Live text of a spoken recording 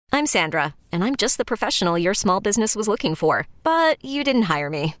I'm Sandra, and I'm just the professional your small business was looking for. But you didn't hire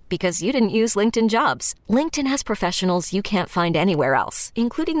me because you didn't use LinkedIn Jobs. LinkedIn has professionals you can't find anywhere else,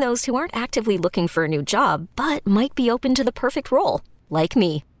 including those who aren't actively looking for a new job, but might be open to the perfect role, like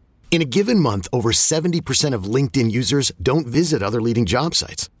me. In a given month, over 70% of LinkedIn users don't visit other leading job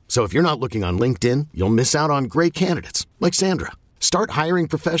sites. So if you're not looking on LinkedIn, you'll miss out on great candidates like Sandra. Start hiring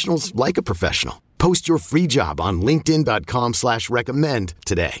professionals like a professional. Post your free job on linkedin.com/recommend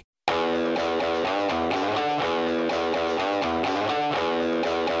today.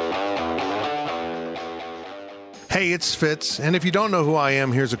 Hey, it's Fitz, and if you don't know who I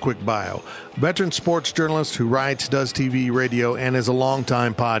am, here's a quick bio. Veteran sports journalist who writes, does TV, radio, and is a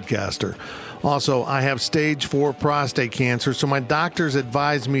longtime podcaster. Also, I have stage 4 prostate cancer, so my doctors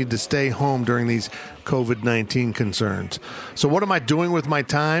advised me to stay home during these COVID-19 concerns. So what am I doing with my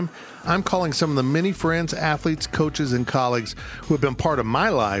time? I'm calling some of the many friends, athletes, coaches, and colleagues who have been part of my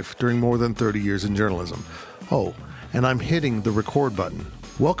life during more than 30 years in journalism. Oh, and I'm hitting the record button.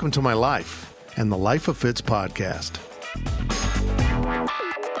 Welcome to my life and the Life of Fitz podcast.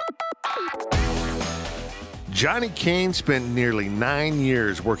 Johnny Kane spent nearly 9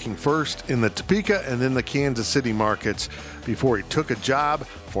 years working first in the Topeka and then the Kansas City markets before he took a job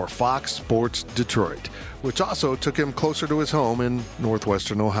for Fox Sports Detroit, which also took him closer to his home in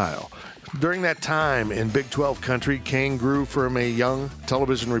northwestern Ohio. During that time in Big 12 country, Kane grew from a young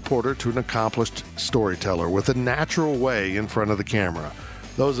television reporter to an accomplished storyteller with a natural way in front of the camera.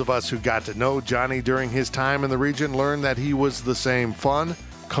 Those of us who got to know Johnny during his time in the region learned that he was the same fun,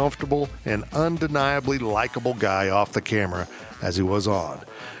 comfortable, and undeniably likable guy off the camera as he was on.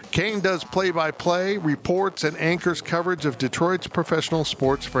 Kane does play-by-play, reports, and anchors coverage of Detroit's professional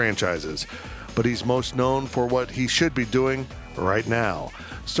sports franchises. But he's most known for what he should be doing right now,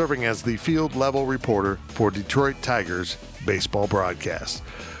 serving as the field-level reporter for Detroit Tigers baseball broadcasts.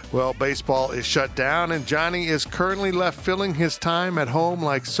 Well, baseball is shut down, and Johnny is currently left filling his time at home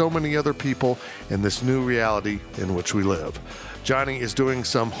like so many other people in this new reality in which we live. Johnny is doing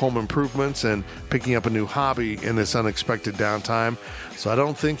some home improvements and picking up a new hobby in this unexpected downtime, so I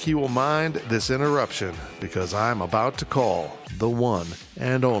don't think he will mind this interruption because I'm about to call the one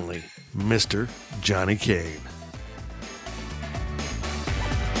and only Mr. Johnny Kane.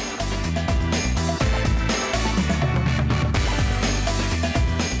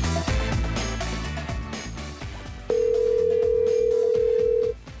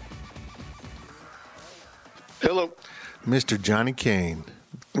 Hello. Mr. Johnny Kane.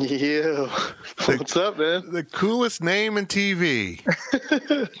 Yeah. What's up, man? The coolest name in TV.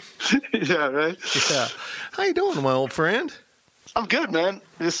 Yeah, right? Yeah. How you doing, my old friend? I'm good, man.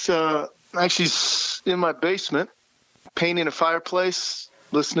 This actually in my basement, painting a fireplace,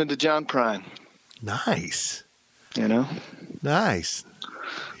 listening to John Prine. Nice. You know? Nice.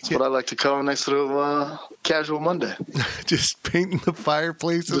 That's what I like to call a nice little casual Monday. Just painting the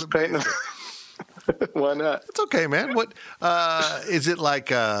fireplace? Just painting Why not? It's okay, man. What is it like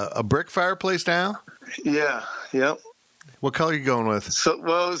a brick fireplace now? Yeah, yep. What color are you going with? So,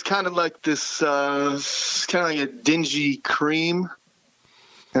 well, it was kind of like this, kind of like a dingy cream.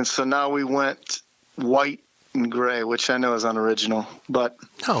 And so now we went white and gray, which I know is unoriginal, but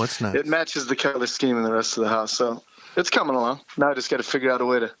oh, it's nice. It matches the color scheme in the rest of the house. So it's coming along. Now I just got to figure out a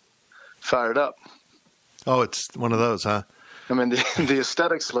way to fire it up. Oh, it's one of those, huh? I mean, the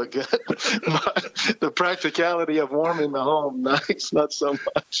aesthetics look good, but the practicality of warming the home, nice, not so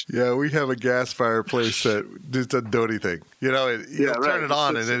much. Yeah, we have a gas fireplace that just doesn't do anything. You know, you turn it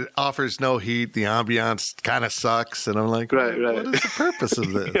on and it offers no heat. The ambiance kind of sucks. And I'm like, right. What is the purpose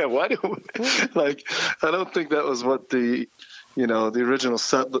of this? Yeah, why do we, like, I don't think that was what the original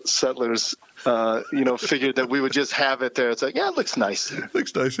settlers, figured that we would just have it there. It's like, yeah, it looks nice. It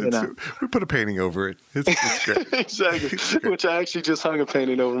looks nice. We put a painting over it. It's great. Exactly. It's great. Which I actually just hung a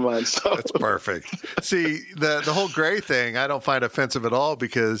painting over mine. So that's perfect. See, the whole gray thing, I don't find offensive at all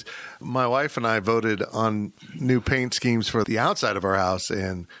because my wife and I voted on new paint schemes for the outside of our house,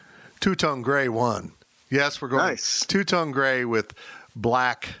 and two-tone gray won. Yes, we're going nice. Two-tone gray with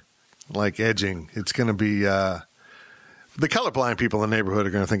black, like edging. It's going to be... the colorblind people in the neighborhood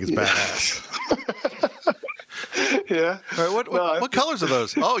are going to think it's badass. Yeah. All right, what colors are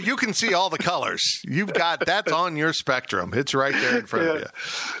those? Oh, you can see all the colors. That's on your spectrum. It's right there in front of you.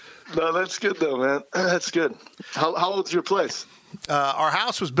 No, that's good though, man. That's good. How old's your place? Our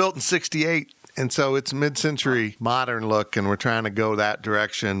house was built in '68, and so it's mid-century modern look, and we're trying to go that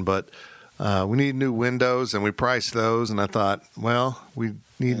direction. But we need new windows, and we priced those. And I thought, well, we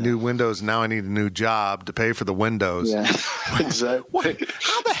need new windows, and now I need a new job to pay for the windows. Yeah, exactly.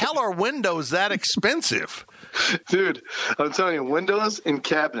 How the hell are windows that expensive? Dude, I'm telling you, windows and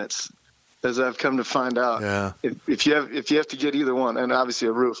cabinets, as I've come to find out. Yeah. If you have to get either one, and obviously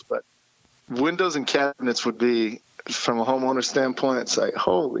a roof, but windows and cabinets would be, from a homeowner standpoint, it's like,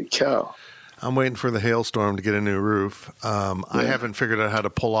 holy cow. I'm waiting for the hailstorm to get a new roof. I haven't figured out how to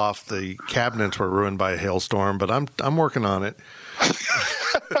pull off the cabinets were ruined by a hailstorm, but I'm working on it.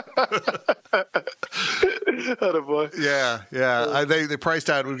 Attaboy. Yeah. They priced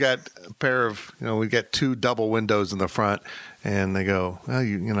out. We've got a pair of, we get 2 double windows in the front, and they go, well,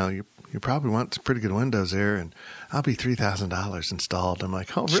 you probably want some pretty good windows there, and I'll be $3,000 installed. I'm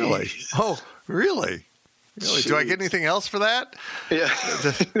like, oh, really? Jeez. Oh, really? Really? Do I get anything else for that? Yeah.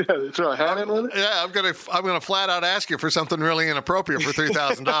 Throw a hat in with it? Yeah, I'm gonna flat out ask you for something really inappropriate for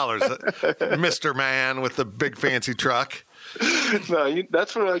 $3,000, Mr. Man with the big fancy truck. No,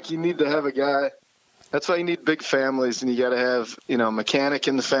 that's where you need to have a guy. That's why you need big families, and you got to have a mechanic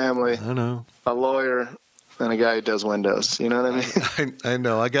in the family. I know. A lawyer. And a guy who does windows. You know what I mean? I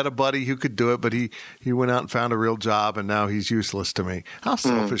know. I got a buddy who could do it, but he went out and found a real job, and now he's useless to me. How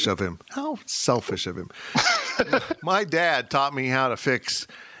selfish of him. How selfish of him. My dad taught me how to fix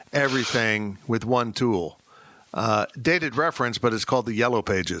everything with one tool. Dated reference, but it's called the Yellow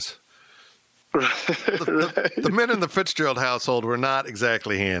Pages. The men in the Fitzgerald household were not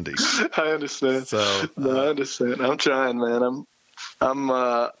exactly handy. I understand. I understand. I'm trying, man.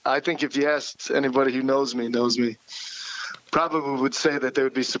 I think if you asked anybody who knows me, probably would say that they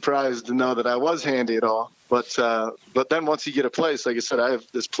would be surprised to know that I was handy at all. But then once you get a place, like I said, I have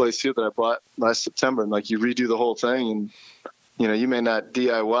this place here that I bought last September, and you redo the whole thing, and you may not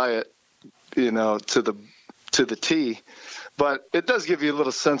DIY it, to the T, but it does give you a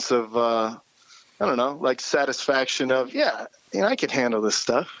little sense of I don't know, satisfaction of I could handle this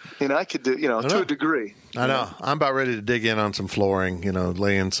stuff. I could do to a degree. I know. I'm about ready to dig in on some flooring.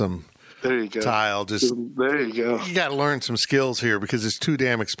 Laying some there you go. Tile. Just there you go. You got to learn some skills here because it's too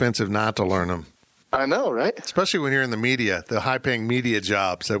damn expensive not to learn them. I know, right? Especially when you're in the media, the high-paying media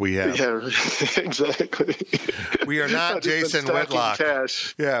jobs that we have. Yeah, exactly. We are not Jason Whitlock.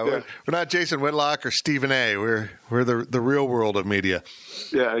 Cash. Yeah, we're not Jason Whitlock or Stephen A. We're the real world of media.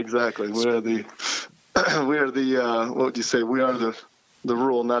 Yeah, exactly. We are the what would you say? We are the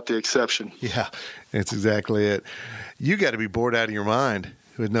rule, not the exception. Yeah, that's exactly it. You got to be bored out of your mind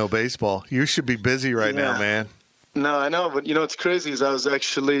with no baseball. You should be busy right now, man. No, I know, but what's crazy is I was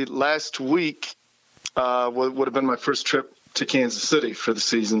actually last week. Would have been my first trip to Kansas City for the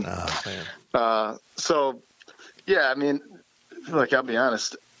season. Oh, man. So, yeah, I mean, I'll be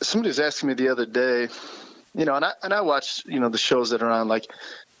honest. Somebody was asking me the other day, and I watch, the shows that are on, I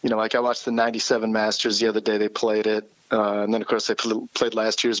watched the 97 Masters the other day. They played it. And then, of course, they played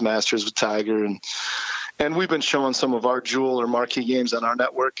last year's Masters with Tiger. And we've been showing some of our jewel or marquee games on our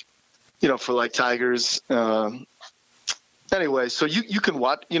network, for Tigers. Anyway, so you can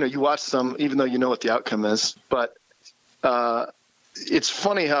watch, you watch some, even though you know what the outcome is. But it's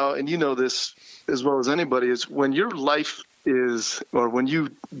funny how, and you know this as well as anybody, is when your life is, or when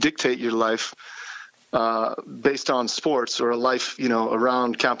you dictate your life based on sports or a life,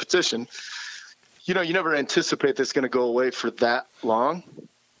 around competition, you never anticipate that's going to go away for that long.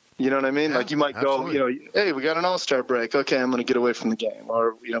 You know what I mean? Yeah, you might absolutely. go, hey, we got an all-star break. Okay, I'm going to get away from the game.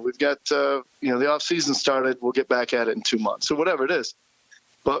 Or, we've got, the off-season started. We'll get back at it in 2 months or whatever it is.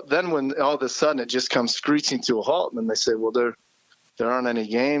 But then when all of a sudden it just comes screeching to a halt, and then they say, well, there aren't any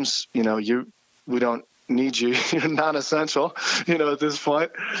games. We don't need you. You're non-essential, at this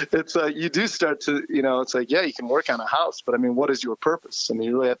point. It's you do start to, it's yeah, you can work on a house, but I mean, what is your purpose? I mean,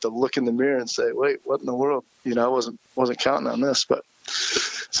 you really have to look in the mirror and say, wait, what in the world? I wasn't counting on this, but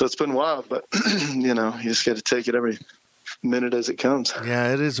so it's been wild, but you just got to take it every minute as it comes.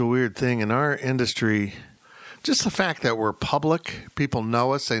 Yeah, it is a weird thing in our industry. Just the fact that we're public, people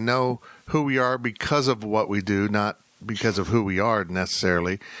know us, they know who we are because of what we do, not because of who we are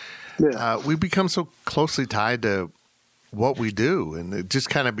necessarily. Yeah. We become so closely tied to what we do, and it just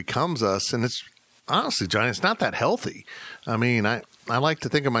kind of becomes us. And it's honestly, Johnny, it's not that healthy. I mean, I like to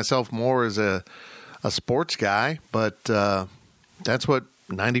think of myself more as a sports guy, but that's what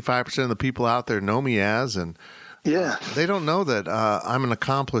 95% of the people out there know me as, and they don't know that I'm an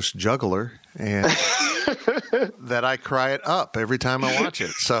accomplished juggler and that I cry it up every time I watch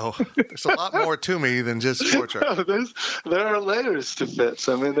it. So there's a lot more to me than just sports. There are layers to fits.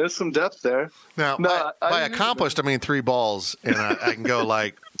 I mean, there's some depth there. Now, by accomplished, I mean 3 balls, and I can go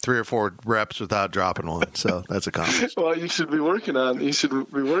 3 or 4 reps without dropping one. So that's accomplished. Well, you should be working on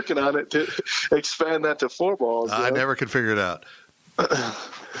it to expand that to 4 balls. I never could figure it out.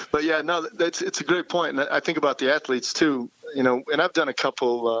 But yeah, no, it's a great point. And I think about the athletes too, and I've done a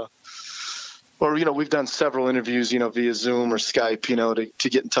couple or, we've done several interviews, via Zoom or Skype, to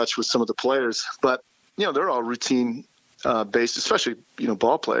get in touch with some of the players. But, they're all routine based, especially,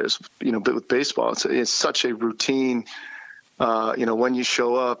 ball players, but with baseball, it's such a routine, when you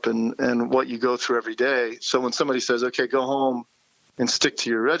show up and what you go through every day. So when somebody says, okay, go home and stick to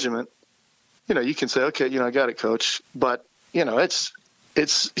your regiment, you can say, okay, I got it, coach. But, it's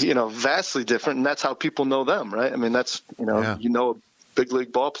vastly different. And that's how people know them, right? I mean, that's, a big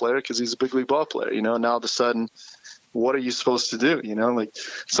league ball player because he's a big league ball player, now all of a sudden, what are you supposed to do? Like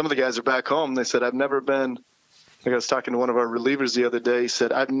some of the guys are back home. They said, I've never been, like I was talking to one of our relievers the other day. He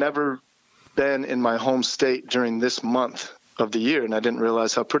said, I've never been in my home state during this month of the year, and I didn't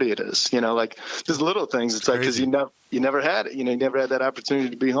realize how pretty it is. Like just little things. It's like because you never had it. You never had that opportunity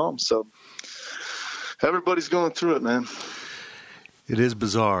to be home. So everybody's going through it, man. It is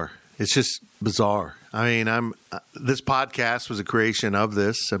bizarre. It's just bizarre. I mean, this podcast was a creation of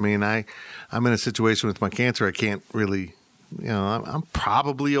this. I mean, I'm in a situation with my cancer. I can't really, I'm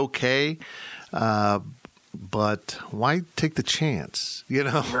probably okay. But why take the chance?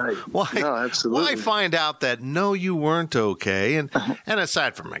 Right. Why? No, absolutely. Why find out that no, you weren't okay? And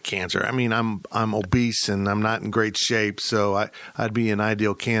aside from my cancer, I mean, I'm obese and I'm not in great shape, so I'd be an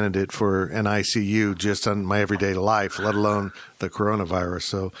ideal candidate for an ICU just on my everyday life, let alone the coronavirus.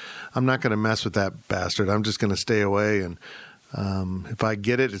 So I'm not going to mess with that bastard. I'm just going to stay away, and if I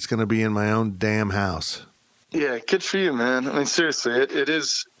get it, it's going to be in my own damn house. Yeah, good for you, man. I mean, seriously, it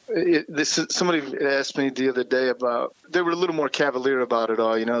is. Somebody asked me the other day about, they were a little more cavalier about it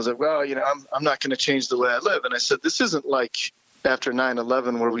all. I was like, well, I'm not going to change the way I live. And I said, this isn't like after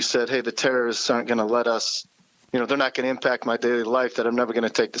 9/11 where we said, hey, the terrorists aren't going to let us, they're not going to impact my daily life, that I'm never going to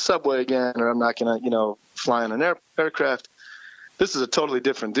take the subway again, or I'm not going to, fly on an aircraft. This is a totally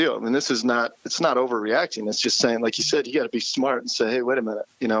different deal. I mean, it's not overreacting. It's just saying, like you said, you got to be smart and say, hey, wait a minute,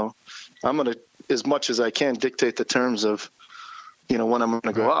 I'm going to, as much as I can, dictate the terms of, when I'm going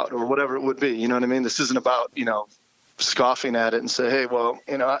to go out or whatever it would be. You know what I mean? This isn't about, scoffing at it and say, hey, well,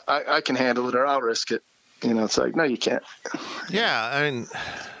 I can handle it or I'll risk it. It's like, no, you can't. Yeah. I mean,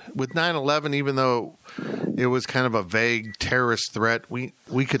 with 9/11, even though it was kind of a vague terrorist threat, we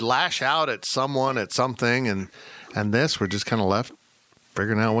could lash out at someone, at something. And this, we're just kind of left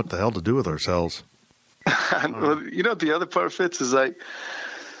figuring out what the hell to do with ourselves. Well, the other part, Fitz, is like,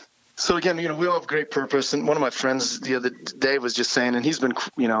 so again, we all have great purpose. And one of my friends the other day was just saying, and he's been,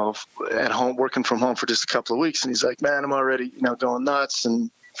 at home, working from home for just a couple of weeks. And he's like, man, I'm already, going nuts. And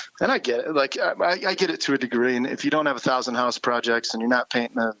I get it. Like, I get it to a degree. And if you don't have 1,000 house projects and you're not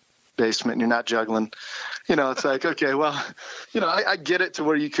painting a basement and you're not juggling, it's like, okay, well, I get it to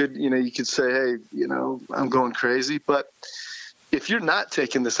where you could say, hey, I'm going crazy. But if you're not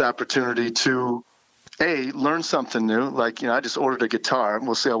taking this opportunity to, learn something new. Like, I just ordered a guitar.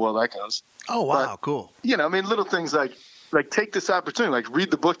 We'll see how well that goes. Oh, wow. But, cool. Little things like take this opportunity, like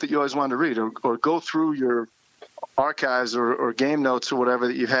read the book that you always wanted to read, or go through your archives or game notes or whatever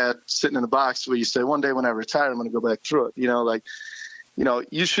that you had sitting in the box where you say, one day when I retire, I'm going to go back through it.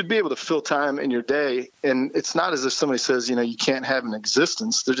 You should be able to fill time in your day. And it's not as if somebody says, you can't have an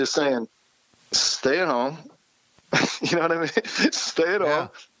existence. They're just saying, stay at home. You know what I mean? Stay at home.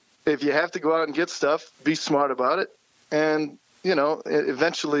 If you have to go out and get stuff, be smart about it. And,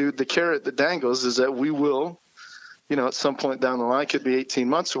 eventually the carrot that dangles is that we will, at some point down the line, could be 18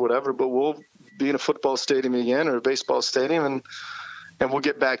 months or whatever, but we'll be in a football stadium again or a baseball stadium and we'll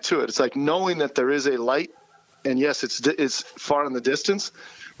get back to it. It's like knowing that there is a light, and yes, it's far in the distance,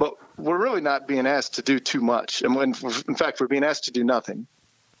 but we're really not being asked to do too much. And in fact, we're being asked to do nothing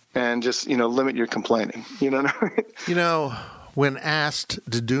and just, limit your complaining. You know what I mean? When asked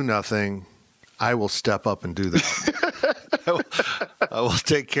to do nothing, I will step up and do that. I will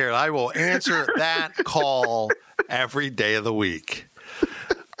take care. I will answer that call every day of the week.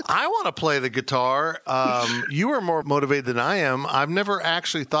 I want to play the guitar. You are more motivated than I am. I've never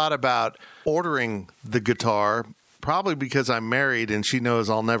actually thought about ordering the guitar, probably because I'm married and she knows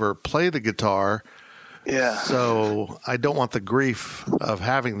I'll never play the guitar. Yeah. So I don't want the grief of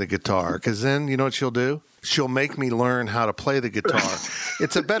having the guitar, because then you know what she'll do? She'll make me learn how to play the guitar.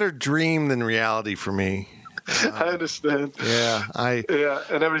 It's a better dream than reality for me. I understand. Yeah.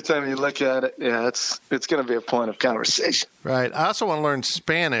 And every time you look at it, it's going to be a point of conversation. Right. I also want to learn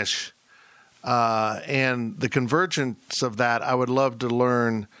Spanish, and the convergence of that, I would love to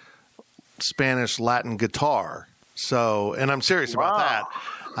learn Spanish Latin guitar. So, and I'm serious about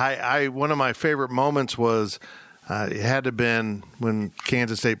that. One of my favorite moments was it had to have been when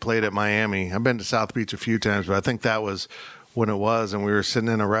Kansas State played at Miami. I've been to South Beach a few times, but I think that was when it was. And we were sitting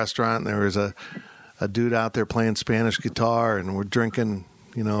in a restaurant, and there was a dude out there playing Spanish guitar, and we're drinking,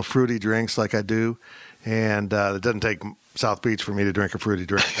 fruity drinks like I do. And it doesn't take South Beach for me to drink a fruity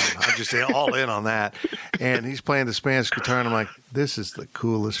drink. I'm just all in on that. And he's playing the Spanish guitar, and I'm like, this is the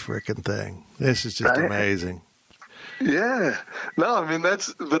coolest freaking thing. This is just amazing. Yeah. No, I mean,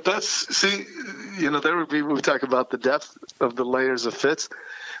 see, there would be, we talk about the depth of the layers of Fitz,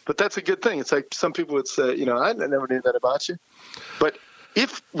 but that's a good thing. It's like some people would say, I never knew that about you. But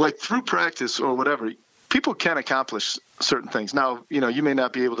if, like, through practice or whatever, people can accomplish certain things. Now, you may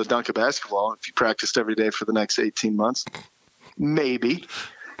not be able to dunk a basketball if you practiced every day for the next 18 months. Maybe.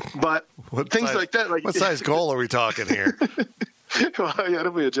 But things like that. Like, what size goal are we talking here? Well, yeah,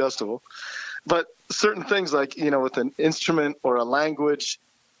 it'll be adjustable. But certain things like, with an instrument or a language,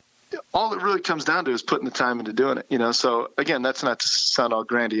 all it really comes down to is putting the time into doing it, So, again, that's not to sound all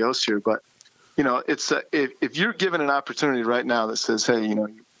grandiose here, but, it's if you're given an opportunity right now that says, hey, you're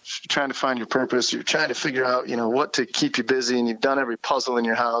trying to find your purpose, you're trying to figure out, what to keep you busy, and you've done every puzzle in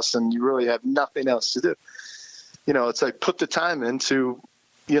your house and you really have nothing else to do. It's like put the time into,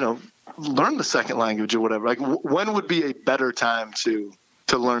 learn the second language or whatever. Like, when would be a better time to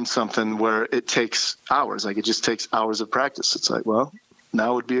learn something where it takes hours? Like, it just takes hours of practice. It's like, well,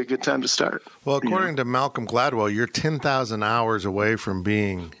 now would be a good time to start. Well, according to Malcolm Gladwell, you're 10,000 hours away from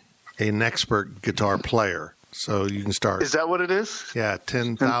being an expert guitar player. So you can start. Is that what it is? Yeah,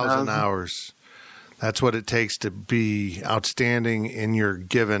 10,000 hours. That's what it takes to be outstanding in your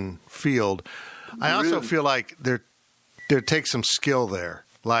given field. I also feel like there takes some skill there.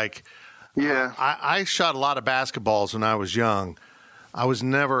 Like, yeah, I shot a lot of basketballs when I was young. I was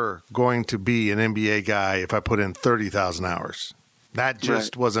never going to be an NBA guy if I put in 30,000 hours. That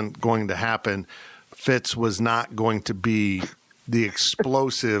just wasn't going to happen. Fitz was not going to be the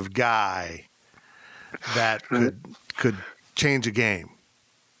explosive guy that could change a game.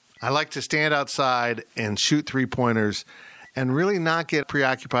 I like to stand outside and shoot three-pointers and really not get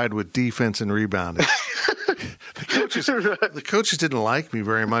preoccupied with defense and rebounding. The coaches didn't like me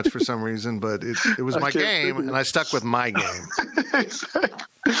very much for some reason, but it was my game, and I stuck with my game. Exactly.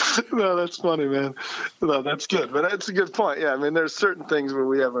 No, that's funny, man. No, that's good. But that's a good point. Yeah, I mean, there's certain things where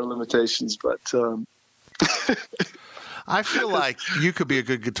we have our limitations, but I feel like you could be a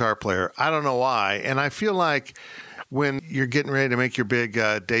good guitar player. I don't know why. And I feel like when you're getting ready to make your big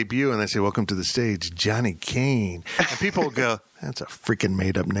debut and they say, welcome to the stage, Johnny Kane. And people will go, that's a freaking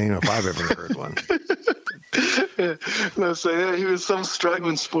made-up name if I've ever heard one. They'll say, yeah, he was some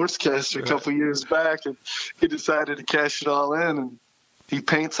struggling sportscaster a couple years back, and he decided to cash it all in. And he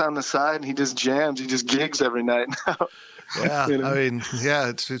paints on the side, and he just jams. He just gigs every night now. Yeah, I mean, yeah,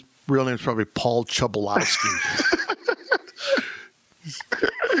 his real name's probably Paul Chobolowski.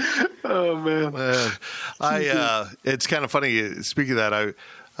 Oh man, it's kind of funny. Speaking of that,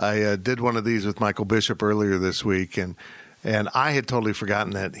 I did one of these with Michael Bishop earlier this week, and I had totally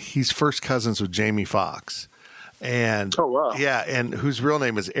forgotten that he's first cousins with Jamie Foxx, and oh wow, yeah, and whose real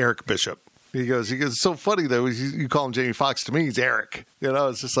name is Eric Bishop. He goes, it's so funny though. You call him Jamie Foxx, to me he's Eric.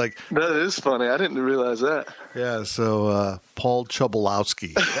 It's just like that is funny. I didn't realize that. Yeah, so Paul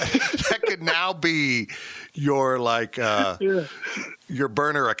Chobolowski. that could now be your your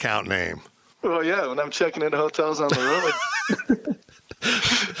burner account name. Well, yeah, when I'm checking into hotels on the road.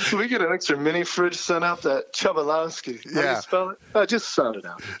 We get an extra mini fridge sent up, that Chobolowski. How do you spell it? Just sound it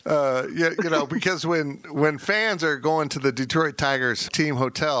out. Because when fans are going to the Detroit Tigers team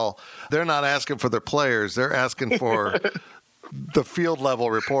hotel, they're not asking for their players. They're asking for the field level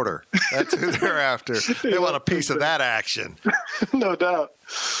reporter. That's who they're after. They want a piece of that action. No doubt.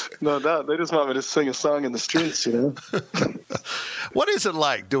 They just want me to sing a song in the streets, What is it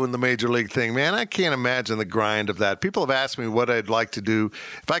like doing the major league thing, man? I can't imagine the grind of that. People have asked me what I'd like to do.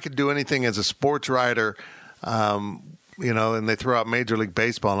 If I could do anything as a sports writer, and they throw out Major League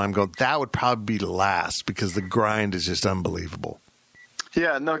Baseball, and I'm going, that would probably be last because the grind is just unbelievable.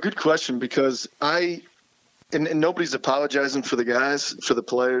 Yeah, no, good question, because and nobody's apologizing for the guys, for the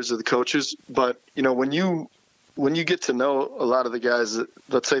players or the coaches, but, when you get to know a lot of the guys that,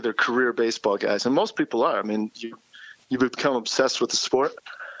 let's say they're career baseball guys, and most people are, I mean, you become obsessed with the sport,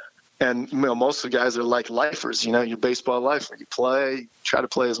 and most of the guys are like lifers, you're baseball lifer. You play, try to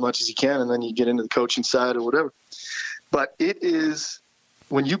play as much as you can, and then you get into the coaching side or whatever. But it is,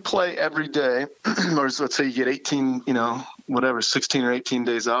 when you play every day, or let's say you get 18, 16 or 18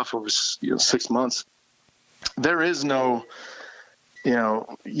 days off over 6 months, there is no,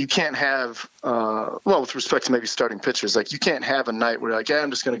 you can't have, with respect to maybe starting pitchers, like you can't have a night where you're like,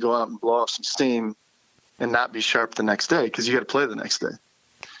 I'm just going to go out and blow off some steam and not be sharp the next day, because you got to play the next day.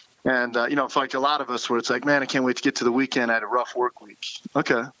 And, it's like a lot of us where it's like, man, I can't wait to get to the weekend. I had a rough work week.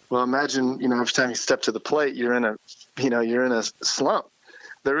 Okay. Well, imagine, every time you step to the plate, you're in a slump.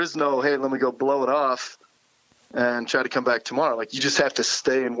 There is no, hey, let me go blow it off and try to come back tomorrow. Like, you just have to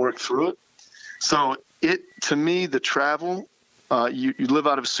stay and work through it. So to me, the travel, you live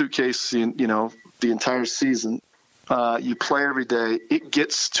out of a suitcase, the entire season. You play every day. It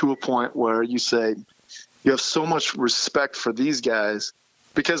gets to a point where you say you have so much respect for these guys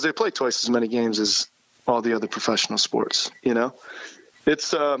because they play twice as many games as all the other professional sports.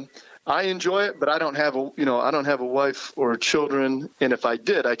 It's I enjoy it, but I don't have a wife or children, and if I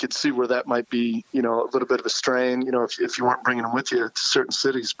did, I could see where that might be a little bit of a strain. If you weren't bringing them with you to certain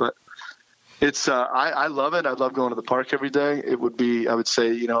cities, but it's I love it. I love going to the park every day. It would be, I would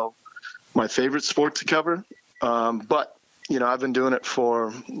say, my favorite sport to cover. But I've been doing it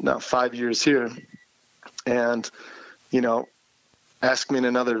for now 5 years here, and ask me in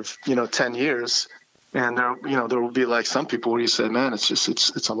another 10 years. And there will be like some people where you say, man,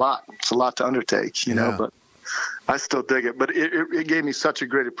 it's a lot. It's a lot to undertake, but I still dig it. But it gave me such a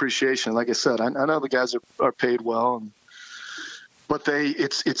great appreciation. Like I said, I know the guys are paid well, but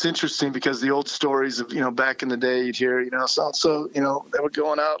it's interesting because the old stories of, back in the day, you'd hear, so they were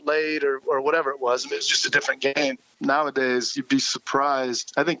going out late or whatever it was. I mean, it was just a different game. Nowadays, you'd be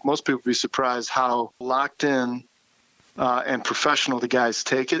surprised. I think most people would be surprised how locked in and professional the guys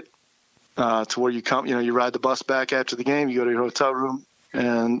take it. To where you come, you ride the bus back after the game, you go to your hotel room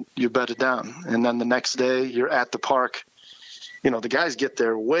and you bed it down. And then the next day you're at the park. The guys get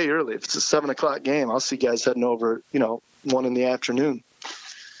there way early. If it's a 7:00 game, I'll see guys heading over, 1 in the afternoon.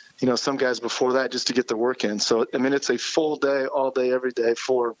 Some guys before that just to get their work in. So, I mean, it's a full day, all day, every day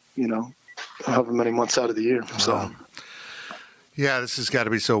for, however many months out of the year. So, yeah, this has got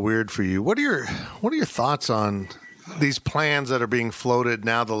to be so weird for you. What are your thoughts on these plans that are being floated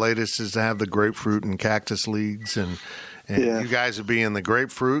now? The latest is to have the grapefruit and cactus leagues, and you guys would be in the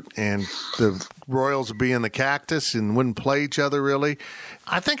grapefruit, and the Royals would be in the cactus, and wouldn't play each other really.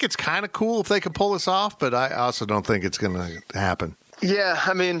 I think it's kind of cool if they could pull this off, but I also don't think it's going to happen. Yeah,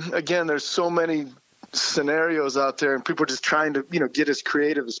 I mean, again, there's so many scenarios out there, and people are just trying to get as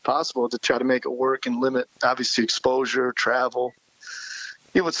creative as possible to try to make it work and limit, obviously, exposure, travel.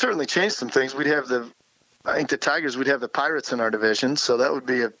 It would certainly change some things. I think the Tigers, we'd have the Pirates in our division, so that would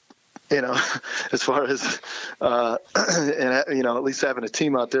be as far as at least having a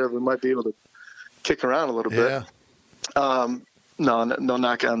team out there, we might be able to kick around a little bit. No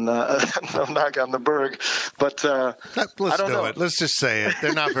knock on the Berg, but let's do it. Let's just say it.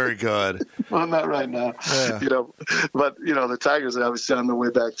 They're not very good. Well, not right now. Yeah. But the Tigers are obviously on their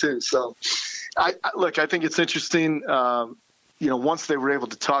way back too. So, I think it's interesting. Once they were able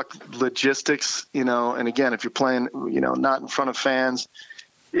to talk logistics, and again, if you're playing, not in front of fans,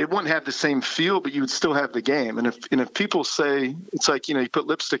 it wouldn't have the same feel, but you would still have the game. And if people say, it's like, you put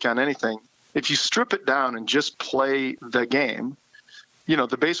lipstick on anything, if you strip it down and just play the game,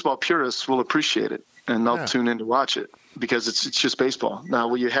 the baseball purists will appreciate it and they'll tune in to watch it because it's just baseball. Now,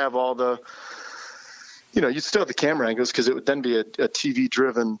 will you have all the, you'd still have the camera angles because it would then be a TV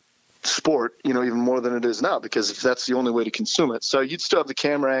driven sport, even more than it is now, because if that's the only way to consume it. So you'd still have the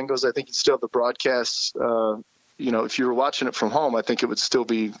camera angles. I think you'd still have the broadcasts. If you were watching it from home, I think it would still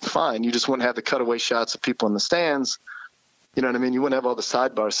be fine. You just wouldn't have the cutaway shots of people in the stands. You know what I mean? You wouldn't have all the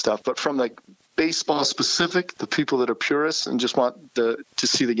sidebar stuff. But from like baseball specific, the people that are purists and just want to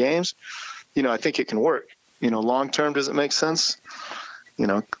see the games, I think it can work. Long term, does it make sense?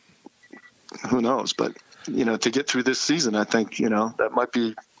 Who knows? But, to get through this season, I think, that might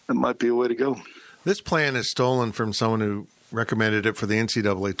be a way to go. This plan is stolen from someone who recommended it for the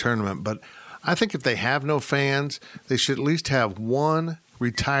NCAA tournament, but I think if they have no fans, they should at least have one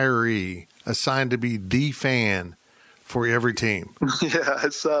retiree assigned to be the fan for every team. Yeah, I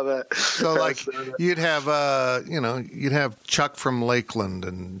saw that. So, you'd have Chuck from Lakeland,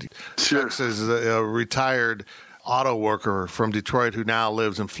 and sure. Chuck is a retired auto worker from Detroit who now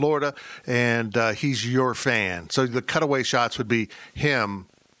lives in Florida, and he's your fan. So the cutaway shots would be him,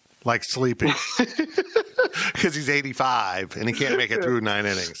 sleeping, because he's 85 and he can't make it through 9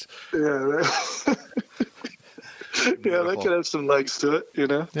 innings. Yeah, that could have some legs to it,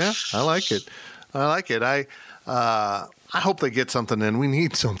 Yeah, I like it. I hope they get something in. We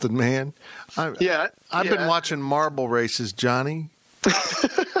need something, man. I've been watching marble races, Johnny.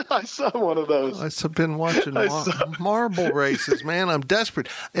 I saw one of those. I've been watching marble races, man. I'm desperate.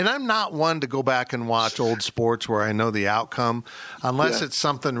 And I'm not one to go back and watch old sports where I know the outcome, unless it's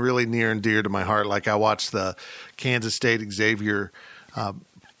something really near and dear to my heart. Like I watched the Kansas State Xavier,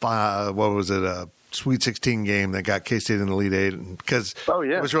 Sweet 16 game that got K-State in the Elite Eight. Because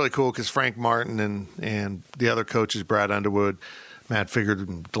it was really cool because Frank Martin and the other coaches, Brad Underwood, Matt Figured,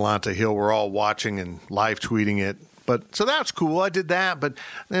 and Delonte Hill, were all watching and live tweeting it. But so that's cool. I did that. But,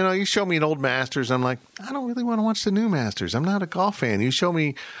 you show me an old Masters. I'm like, I don't really want to watch the new Masters. I'm not a golf fan. You show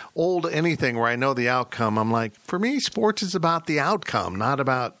me old anything where I know the outcome. I'm like, for me, sports is about the outcome, not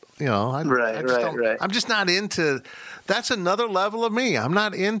about, Right. I'm just not into. That's another level of me. I'm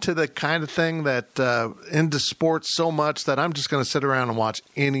not into the kind of thing that into sports so much that I'm just going to sit around and watch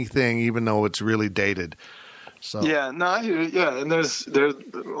anything, even though it's really dated. So and there's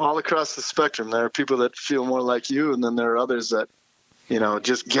all across the spectrum. There are people that feel more like you, and then there are others that,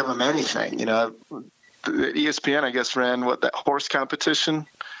 just give them anything. ESPN, I guess, ran that horse competition.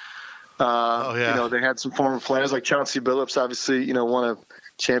 They had some former players like Chauncey Billups, obviously, won a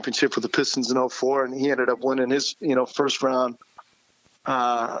championship with the Pistons in 2004, and he ended up winning his, first round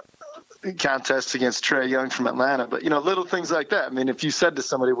contest against Trae Young from Atlanta. But, little things like that. I mean, if you said to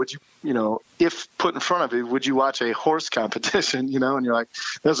somebody, would you, if put in front of you, would you watch a horse competition, and you're like,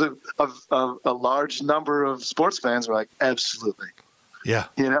 there's a large number of sports fans who are like, absolutely. Yeah.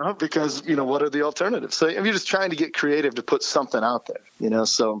 Because, what are the alternatives? So if you're just trying to get creative to put something out there,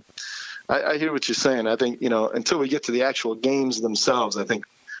 so I hear what you're saying. I think, until we get to the actual games themselves, I think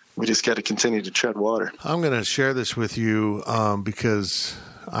we just got to continue to tread water. I'm going to share this with you because,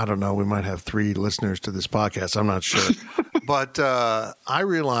 I don't know, we might have 3 listeners to this podcast. I'm not sure. But I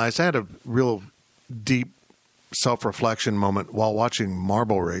realized I had a real deep self-reflection moment while watching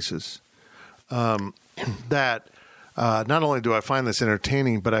marble races that not only do I find this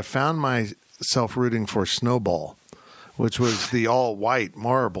entertaining, but I found myself rooting for Snowball, which was the all-white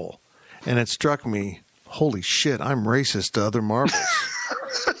marble. And it struck me, holy shit, I'm racist to other marbles.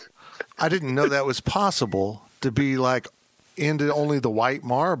 I didn't know that was possible to be like into only the white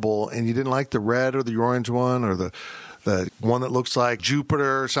marble and you didn't like the red or the orange one or the one that looks like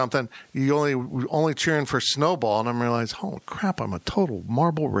Jupiter or something. You only cheering for Snowball. And I'm realized, holy crap, I'm a total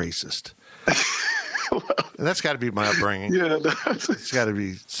marble racist. And that's got to be my upbringing. Yeah, it's got to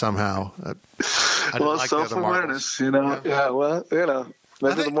be somehow. Self-awareness,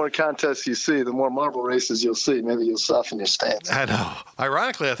 Maybe the more contests you see, the more marble races you'll see. Maybe you'll soften your stance. I know.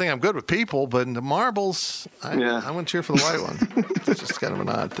 Ironically, I think I'm good with people, but in the marbles, I wouldn't cheer for the white one. It's just kind of an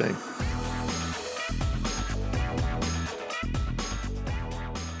odd thing.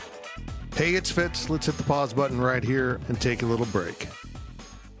 Hey, it's Fitz. Let's hit the pause button right here and take a little break.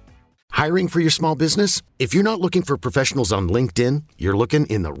 Hiring for your small business? If you're not looking for professionals on LinkedIn, you're looking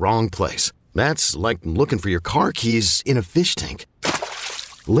in the wrong place. That's like looking for your car keys in a fish tank.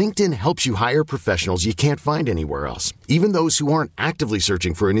 LinkedIn helps you hire professionals you can't find anywhere else, even those who aren't actively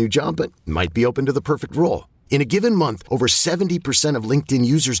searching for a new job but might be open to the perfect role. In a given month, over 70% of LinkedIn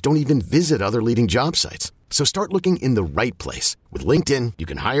users don't even visit other leading job sites. So start looking in the right place. With LinkedIn, you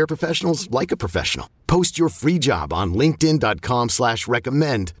can hire professionals like a professional. Post your free job on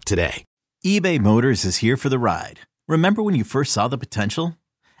linkedin.com/recommend today. eBay Motors is here for the ride. Remember when you first saw the potential?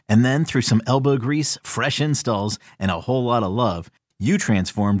 And then through some elbow grease, fresh installs, and a whole lot of love, you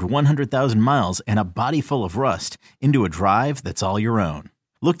transformed 100,000 miles and a body full of rust into a drive that's all your own.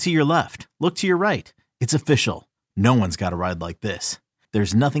 Look to your left. Look to your right. It's official. No one's got a ride like this.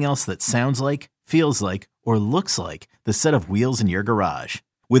 There's nothing else that sounds like, feels like, or looks like the set of wheels in your garage.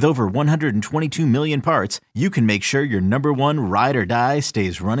 With over 122 million parts, you can make sure your number one ride or die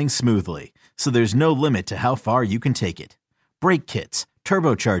stays running smoothly. So there's no limit to how far you can take it. Brake kits,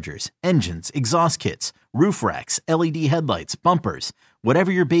 turbochargers, engines, exhaust kits, roof racks, LED headlights, bumpers,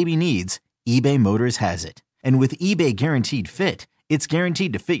 whatever your baby needs, eBay Motors has it. And with eBay Guaranteed Fit, it's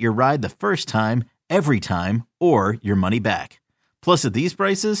guaranteed to fit your ride the first time, every time, or your money back. Plus at these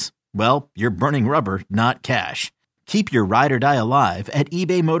prices, well, you're burning rubber, not cash. Keep your ride or die alive at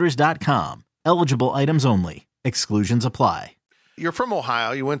ebaymotors.com. Eligible items only. Exclusions apply. You're from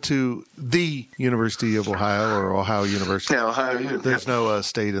Ohio. You went to the University of Ohio or Ohio University. Yeah, Ohio. There's no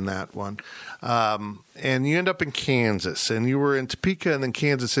state in that one. And you end up in Kansas. And you were in Topeka and then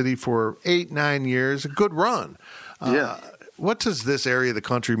Kansas City for 8-9 years. A good run. What does this area of the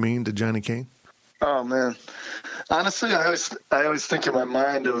country mean to Johnny Kane? Oh, man. Honestly, I always think in my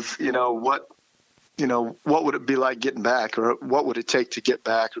mind of, what would it be like getting back, or what would it take to get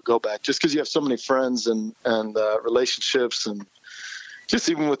back or go back? Just because you have so many friends and relationships, and just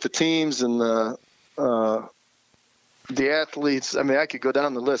even with the teams and the athletes. I mean, I could go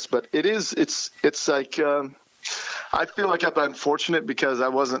down the list, but it's like I feel like I've been fortunate because I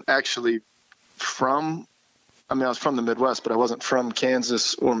wasn't actually from. I mean, I was from the Midwest, but I wasn't from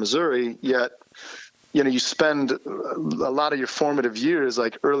Kansas or Missouri yet. You spend a lot of your formative years,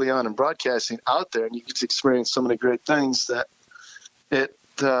 like early on in broadcasting, out there, and you get to experience so many great things that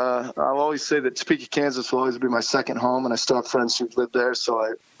I'll always say that Topeka, Kansas will always be my second home, and I still have friends who live there.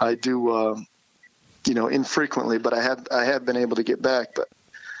 So I do infrequently, but I have been able to get back.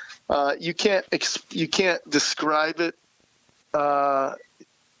 But you can't describe it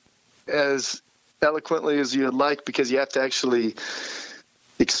as eloquently as you'd like, because you have to actually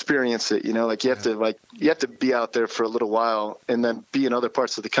experience it. You have to be out there for a little while and then be in other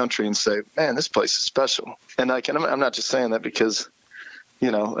parts of the country and say, man, this place is special. And I'm not just saying that because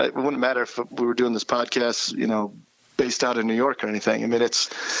it wouldn't matter if we were doing this podcast based out in New York or anything. I mean,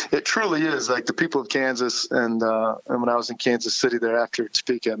 it truly is like the people of Kansas, and when I was in Kansas City there after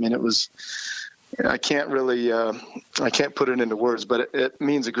Topeka, I mean, it was, I can't put it into words, but it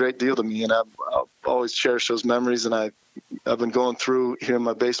means a great deal to me, and I'll always cherish those memories. And I've been going through here in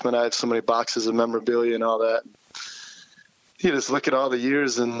my basement. I have so many boxes of memorabilia and all that. You just look at all the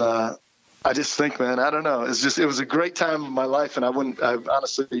years, and I just think, man, I don't know. It was a great time of my life, and I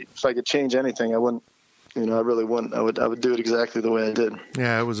honestly, if I could change anything, I wouldn't. I really wouldn't. I would do it exactly the way I did.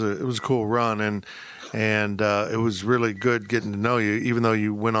 Yeah, it was a cool run, and it was really good getting to know you, even though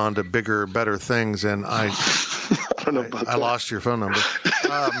you went on to bigger, better things. And I don't know about that. Lost your phone number.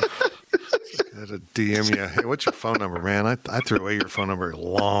 I had to DM you. Hey, what's your phone number, man? I threw away your phone number a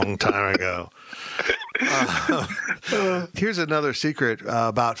long time ago. Here's another secret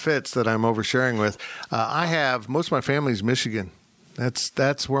about Fitz that I'm oversharing with. I have most of my family's Michigan.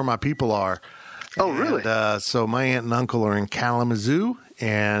 That's where my people are. Oh, really? And, so my aunt and uncle are in Kalamazoo,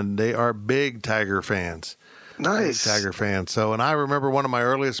 and they are big Tiger fans. Nice. Big Tiger fans. So, and I remember one of my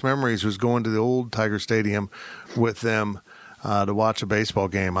earliest memories was going to the old Tiger Stadium with them to watch a baseball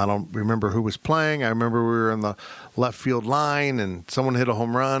game. I don't remember who was playing. I remember we were in the left field line, and someone hit a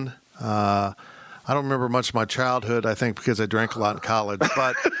home run. I don't remember much of my childhood, I think, because I drank a lot in college.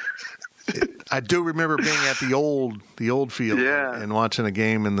 But I do remember being at the old field and watching a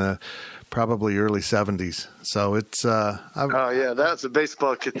game in the probably early 70s. So it's that's a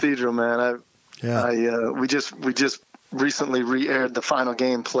baseball cathedral, man. We just recently re-aired the final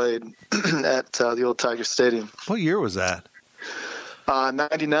game played at the old Tiger Stadium. What year was that?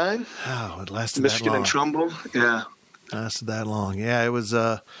 99. Oh, it lasted Michigan that long. and Trumbull. Yeah. Lasted that long. Yeah, it was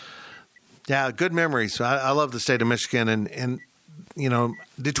good memories. I love the state of Michigan, and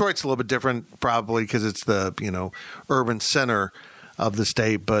Detroit's a little bit different probably because it's the urban center of the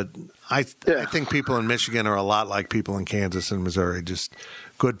state, but I think people in Michigan are a lot like people in Kansas and Missouri, just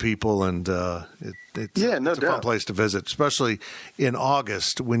good people, and it's a fun place to visit, especially in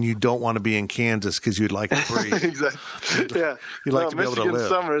August when you don't want to be in Kansas because you'd like to breathe. Exactly. You'd like to be able to live. Michigan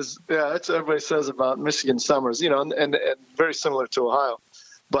summers, that's what everybody says about Michigan summers, and very similar to Ohio.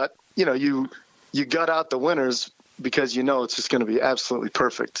 But, you gut out the winters because it's just going to be absolutely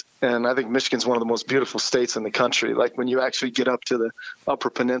perfect. And I think Michigan's one of the most beautiful states in the country. Like when you actually get up to the Upper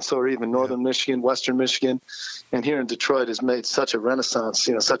Peninsula or even northern Michigan, western Michigan, and here in Detroit has made such a renaissance,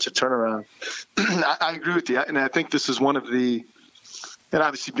 such a turnaround. I agree with you. And I think this is one of and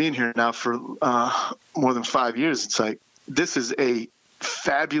obviously being here now for more than 5 years, it's like this is a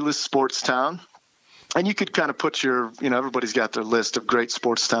fabulous sports town. And you could kind of put everybody's got their list of great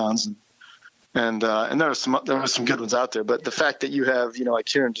sports towns, and there are some good ones out there. But the fact that you have, like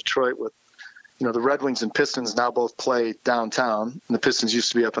here in Detroit with, the Red Wings and Pistons now both play downtown, and the Pistons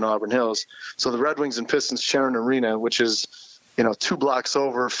used to be up in Auburn Hills. So the Red Wings and Pistons share an arena, which is, 2 blocks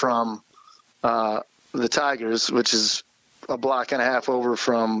over from the Tigers, which is a block and a half over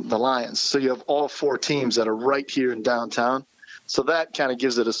from the Lions. So you have all 4 teams that are right here in downtown. So that kind of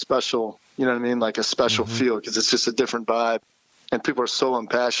gives it a special, like a special feel, because it's just a different vibe. And people are so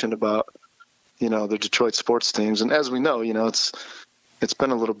impassioned about, the Detroit sports teams. And as we know, it's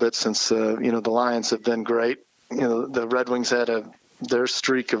been a little bit since, the Lions have been great. The Red Wings had their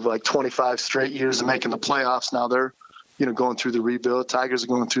streak of like 25 straight years of making the playoffs. Now they're, going through the rebuild. Tigers are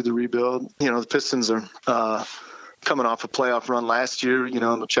going through the rebuild. The Pistons are coming off a playoff run last year, and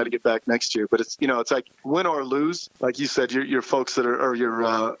they'll try to get back next year. But it's, it's like win or lose. Like you said, your folks that are, or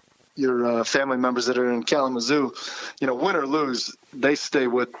your family members that are in Kalamazoo, win or lose, they stay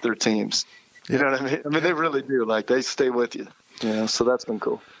with their teams. You know what I mean? I mean, they really do. Like, they stay with you. So that's been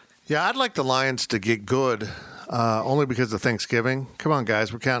cool. Yeah, I'd like the Lions to get good, only because of Thanksgiving. Come on,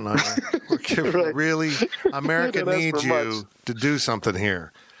 guys, we're counting on you. Right. Really, America needs you to do something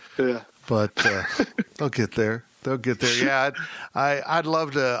here. Yeah. But they'll get there. They'll get there. Yeah, I'd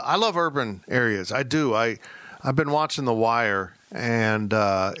love to. I love urban areas. I do. I've been watching The Wire, and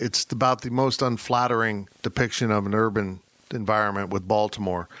it's about the most unflattering depiction of an urban environment with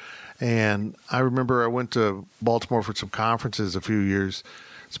Baltimore. And I remember I went to Baltimore for some conferences a few years.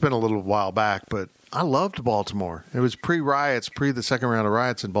 It's been a little while back, but I loved Baltimore. It was pre-riots, the second round of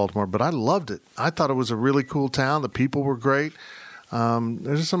riots in Baltimore, but I loved it. I thought it was a really cool town. The people were great.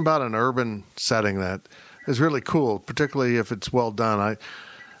 There's just something about an urban setting that is really cool, particularly if it's well done.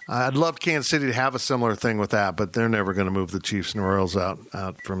 I'd love Kansas City to have a similar thing with that, but they're never going to move the Chiefs and Royals out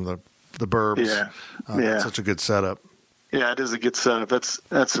from the burbs. That's such a good setup. Yeah, it is a good setup. That's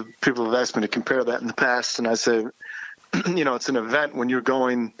people have asked me to compare that in the past, and I say, it's an event when you're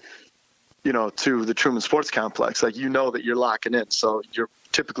going, to the Truman Sports Complex. Like, that you're locking in, so you're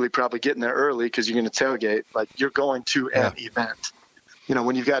typically probably getting there early because you're going to tailgate. Like, you're going to an event.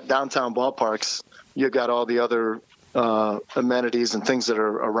 When you've got downtown ballparks, you've got all the other amenities and things that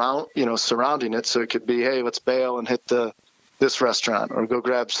are around, surrounding it. So it could be, hey, let's bail and hit this restaurant, or go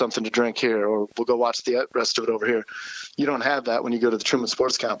grab something to drink here, or we'll go watch the rest of it over here. You don't have that when you go to the Truman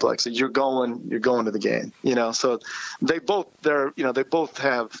Sports Complex. You're going to the game, So they both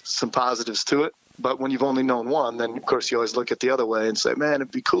have some positives to it. But when you've only known one, then of course you always look at the other way and say, man,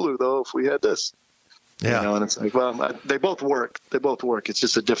 it'd be cooler though if we had this. Yeah. And it's like, well, they both work. It's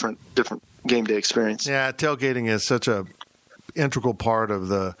just a different game day experience. Yeah, tailgating is such a integral part of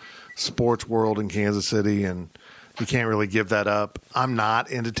the sports world in Kansas City, and you can't really give that up. I'm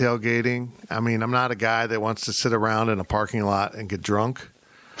not into tailgating. I mean, I'm not a guy that wants to sit around in a parking lot and get drunk.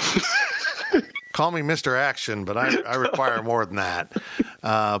 Call me Mr. Action, but I require more than that.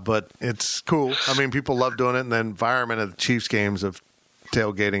 But it's cool. I mean, people love doing it, and the environment of the Chiefs games of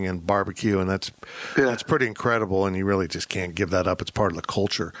tailgating and barbecue, and that's pretty incredible, and you really just can't give that up. It's part of the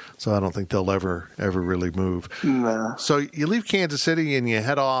culture, so I don't think they'll ever really move. No. So you leave Kansas City and you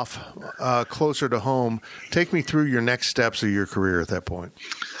head off closer to home. Take me through your next steps of your career at that point.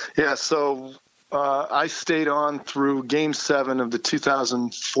 Yeah, so I stayed on through Game 7 of the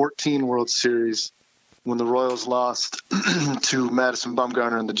 2014 World Series when the Royals lost to Madison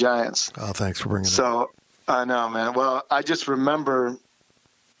Bumgarner and the Giants. Oh, thanks for bringing that up. So I know, man. Well, I just remember,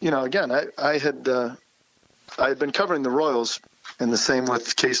 again, I had been covering the Royals, and the same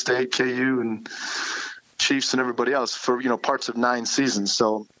with K-State, KU, and Chiefs and everybody else for, parts of 9 seasons.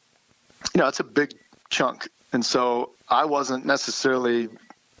 So, it's a big chunk. And so I wasn't necessarily,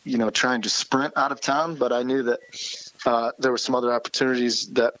 trying to sprint out of town, but I knew that there were some other opportunities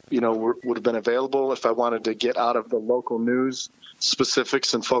that, would have been available if I wanted to get out of the local news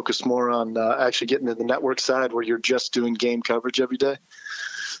specifics and focus more on actually getting to the network side where you're just doing game coverage every day.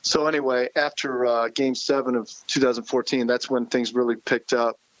 So anyway, after Game 7 of 2014, that's when things really picked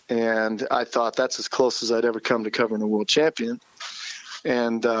up. And I thought that's as close as I'd ever come to covering a world champion.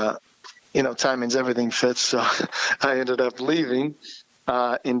 And, timing's everything fits. So I ended up leaving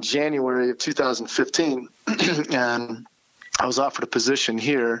in January of 2015. And I was offered a position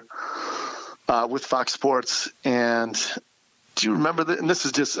here with Fox Sports. And do you remember that? And this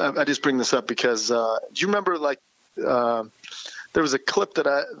is just, I just bring this up because do you remember there was a clip that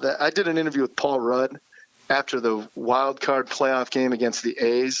I did an interview with Paul Rudd after the wild card playoff game against the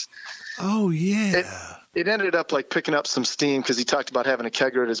A's. Oh, yeah. It ended up picking up some steam because he talked about having a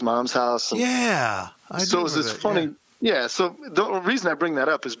kegger at his mom's house. And so it was this funny. Yeah. So the reason I bring that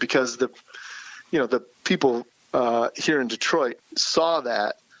up is because the people here in Detroit saw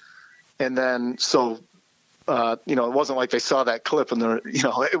that. And then, it wasn't like they saw that clip and they're,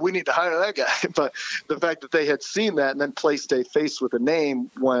 hey, we need to hire that guy. But the fact that they had seen that and then placed a face with a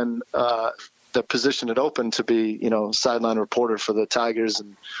name when the position had opened to be, sideline reporter for the Tigers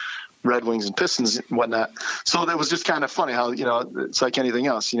and Red Wings and Pistons and whatnot. So that was just kind of funny how, it's like anything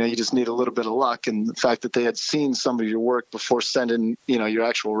else. You just need a little bit of luck. And the fact that they had seen some of your work before sending, your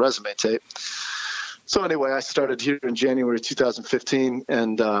actual resume tape. So anyway, I started here in January 2015,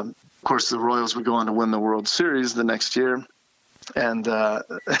 and of course the Royals would go on to win the World Series the next year, and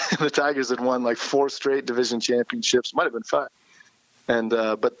the Tigers had won 4 straight division championships, might have been 5, and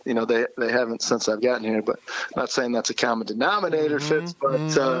but they haven't since I've gotten here. But I'm not saying that's a common denominator, Fitz, but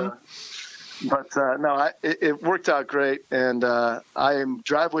no, it worked out great, and I am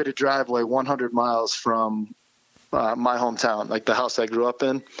driveway to driveway 100 miles from my hometown, the house I grew up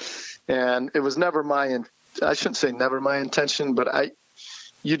in. And it was never I shouldn't say never my intention, but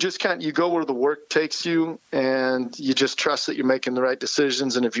you just you go where the work takes you, and you just trust that you're making the right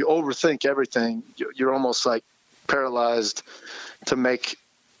decisions. And if you overthink everything, you're almost paralyzed to make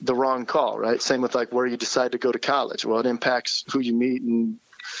the wrong call, right? Same with where you decide to go to college. Well, it impacts who you meet and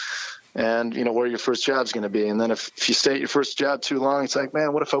where your first job's going to be. And then if you stay at your first job too long, it's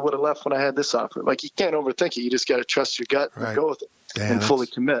man, what if I would have left when I had this offer? You can't overthink it. You just got to trust your gut and go with it and fully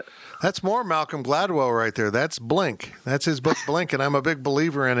commit. That's more Malcolm Gladwell right there. That's Blink. That's his book, Blink. And I'm a big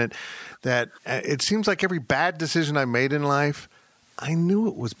believer in it, that it seems like every bad decision I made in life, I knew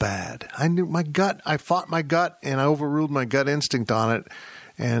it was bad. I knew my gut. I fought my gut, and I overruled my gut instinct on it.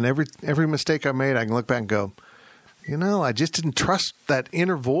 And every mistake I made, I can look back and go, I just didn't trust that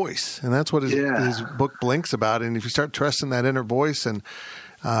inner voice. And that's what his book Blinks about. And if you start trusting that inner voice, and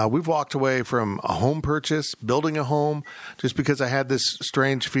we've walked away from a home purchase, building a home, just because I had this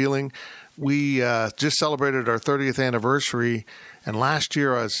strange feeling. We just celebrated our 30th anniversary. And last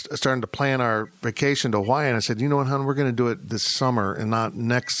year I was starting to plan our vacation to Hawaii. And I said, you know what, hon, we're going to do it this summer and not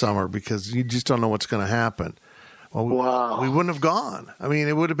next summer because you just don't know what's going to happen. Well, wow. We wouldn't have gone. I mean,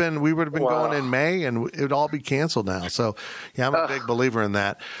 we would have been going in May, and it would all be canceled now. So, yeah, I'm a big believer in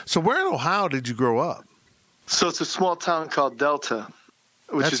that. So where in Ohio did you grow up? So it's a small town called Delta,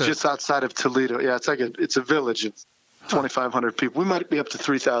 which is just outside of Toledo. Yeah, it's a village of 2,500 people. We might be up to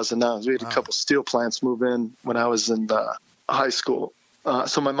 3,000 now. We had a couple steel plants move in when I was in high school.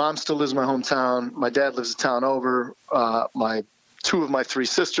 So my mom still lives in my hometown. My dad lives a town over. Two of my three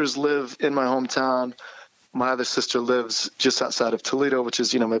sisters live in my hometown. My other sister lives just outside of Toledo, which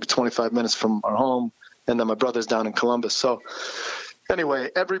is, maybe 25 minutes from our home. And then my brother's down in Columbus. So anyway,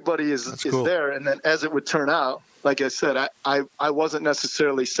 everybody is cool. there. And then as it would turn out, like I said, I wasn't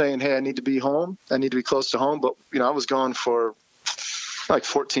necessarily saying, hey, I need to be home. I need to be close to home. But, I was gone for like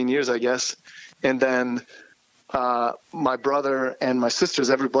 14 years, I guess. And then my brother and my sisters,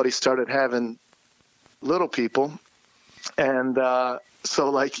 everybody started having little people. And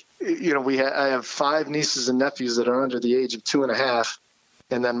so, I have 5 nieces and nephews that are under the age of 2.5.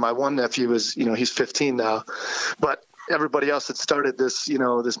 And then my one nephew is, he's 15 now. But everybody else had started this,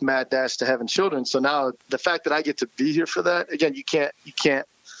 this mad dash to having children. So now the fact that I get to be here for that, again, you can't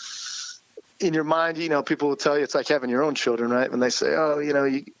in your mind, people will tell you it's like having your own children, right? When they say, oh,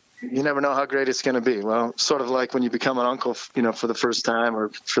 you never know how great it's going to be. Well, sort of like when you become an uncle, for the first time or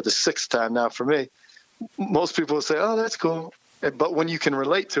for the 6th time now for me, most people will say, oh, that's cool. But when you can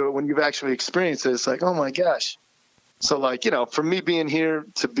relate to it, when you've actually experienced it, it's like, oh my gosh. So for me being here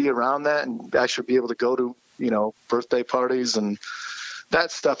to be around that and actually be able to go to, birthday parties and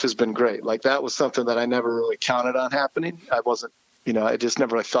that stuff has been great. Like that was something that I never really counted on happening. I wasn't, I just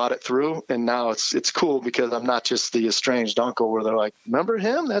never thought it through. And now it's cool because I'm not just the estranged uncle where they're like, remember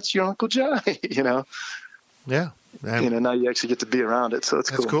him? That's your Uncle Jai, Yeah. Now you actually get to be around it. So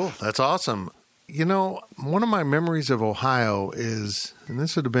it's cool. That's cool. That's awesome. One of my memories of Ohio is, and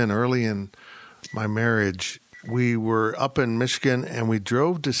this would have been early in my marriage, we were up in Michigan and we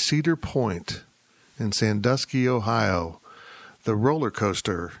drove to Cedar Point in Sandusky, Ohio, the roller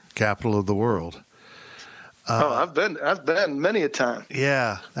coaster capital of the world. I've been many a time.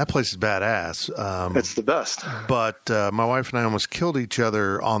 Yeah, that place is badass. It's the best. But my wife and I almost killed each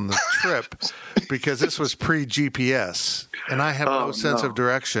other on the trip because this was pre-GPS, and I had no sense of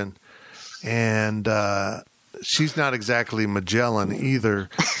direction. And she's not exactly Magellan either.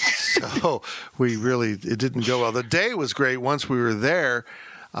 So it didn't go well. The day was great once we were there.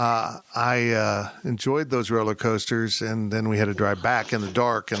 I enjoyed those roller coasters, and then we had to drive back in the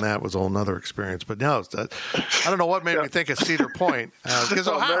dark, and that was a whole nother experience. But no, I don't know what made me think of Cedar Point. Because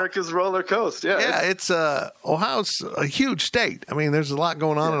America's roller coaster. Yeah, it's Ohio's a huge state. I mean, there's a lot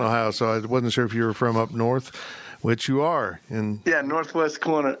going on in Ohio, so I wasn't sure if you were from up north. Which you are. Northwest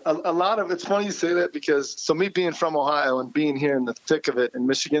corner. A lot of it's funny you say that because me being from Ohio and being here in the thick of it in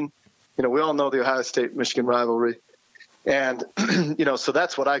Michigan, we all know the Ohio State-Michigan rivalry. And, so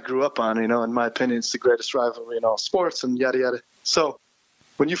that's what I grew up on, in my opinion, it's the greatest rivalry in all sports and yada, yada. So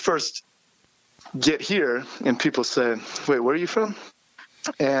when you first get here and people say, wait, where are you from?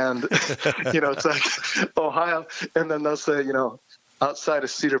 And, it's like Ohio. And then they'll say, outside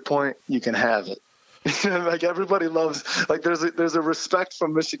of Cedar Point, you can have it. Like everybody loves, like there's a respect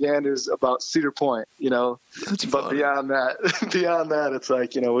from Michiganders about Cedar Point, That's but funny. beyond that, it's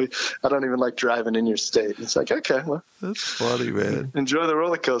like, I don't even like driving in your state. It's like, okay, well, that's funny, man. Enjoy the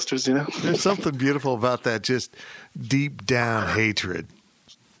roller coasters, There's something beautiful about that, just deep down hatred.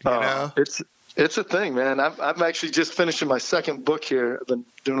 It's a thing, man. I'm actually just finishing my 2nd book here. I've been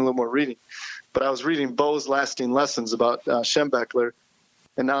doing a little more reading, but I was reading Bo's Lasting Lessons about Schembechler.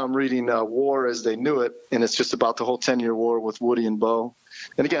 And now I'm reading War as They Knew It, and it's just about the whole 10-year war with Woody and Bo.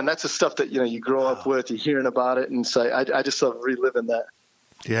 And again, that's the stuff that you grow up with, you're hearing about it, and say, I just love reliving that.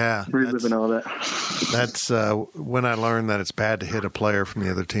 Yeah, reliving all that. That's when I learned that it's bad to hit a player from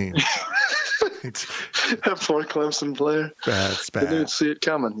the other team. That poor Clemson player. It's bad. They didn't see it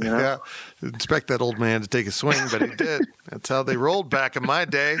coming. Yeah, expect that old man to take a swing, but he did. That's how they rolled back in my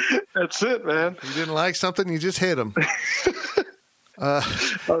day. That's it, man. You didn't like something, you just hit him.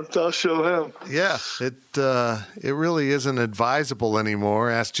 I'll show him. Yeah, it really isn't advisable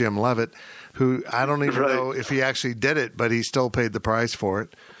anymore. Ask Jim Levitt, who I don't even know if he actually did it, but he still paid the price for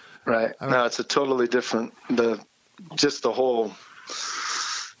it. Right. No, it's a totally different. The whole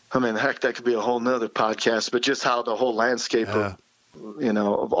I mean, heck, that could be a whole nother podcast, but just how the whole landscape of,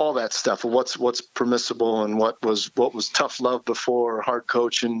 of all that stuff, of what's permissible and what was tough love before, hard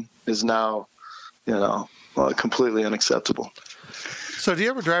coaching is now, completely unacceptable. So do you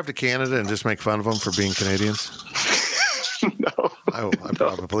ever drive to Canada and just make fun of them for being Canadians? No. I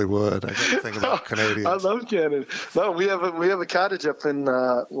probably would. I got to think about Canadians. I love Canada. No, we have a cottage up in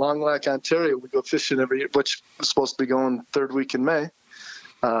Long Lake, Ontario. We go fishing every year, which is supposed to be going third week in May.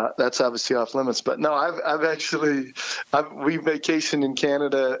 That's obviously off limits, but no, we vacation in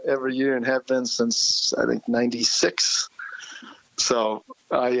Canada every year and have been since I think '96. So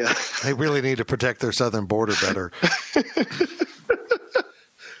they really need to protect their southern border better.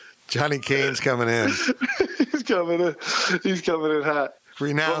 Johnny Kane's coming in. He's coming in hot.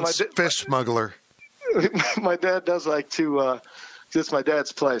 Renowned fish smuggler. My dad does like to. It's my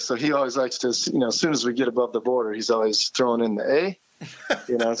dad's place, so he always likes to. As soon as we get above the border, he's always throwing in the A.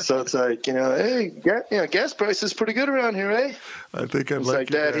 So it's like, hey, gas price is pretty good around here, eh? I think I'm like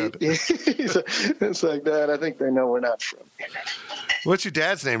Dad. It's like, Dad, I think they know we're not from here. What's your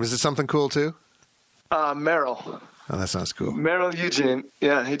dad's name? Is it something cool too? Merrill. Oh, that sounds cool. Merrill Eugene.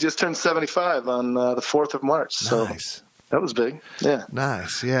 Yeah, he just turned 75 on the 4th of March. So nice. That was big. Yeah.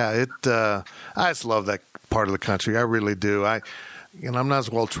 Nice. Yeah. I just love that part of the country. I really do. I'm not as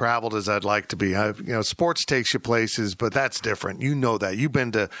well traveled as I'd like to be. Sports takes you places, but that's different. You know that. You've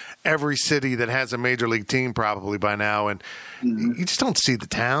been to every city that has a major league team probably by now, and you just don't see the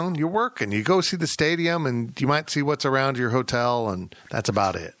town. You're working. You go see the stadium, and you might see what's around your hotel, and that's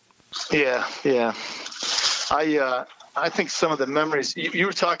about it. Yeah. I think some of the memories you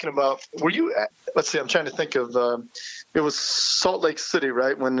were talking about. Were you? Let's see. I'm trying to think of. It was Salt Lake City,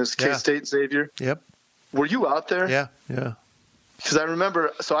 right? When there's K-State Xavier. Yep. Were you out there? Yeah. Because I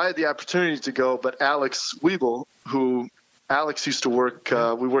remember, so I had the opportunity to go, but Alex Weeble, who Alex used to work,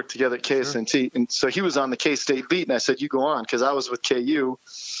 we worked together at KSNT, sure. And so he was on the K-State beat, and I said, you go on, because I was with KU.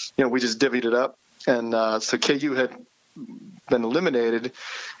 We just divvied it up, and so KU had been eliminated,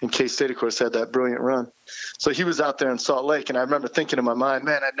 and K-State, of course, had that brilliant run. So he was out there in Salt Lake, and I remember thinking in my mind,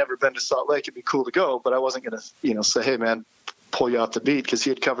 man, I'd never been to Salt Lake. It'd be cool to go, but I wasn't going to, say, hey, man, pull you off the beat, because he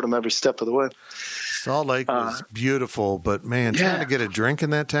had covered him every step of the way. Salt Lake was beautiful, but, man, trying to get a drink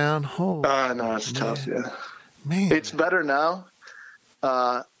in that town, no, it's tough, yeah. Man. It's better now.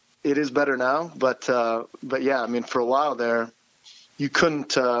 It is better now, but yeah, I mean, for a while there, you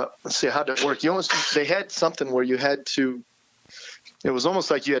couldn't see how did it work. They had something where you had to. It was almost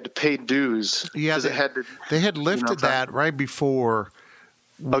like you had to pay dues. Yeah, they had lifted that right before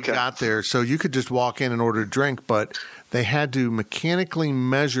we got there, so you could just walk in and order a drink, but they had to mechanically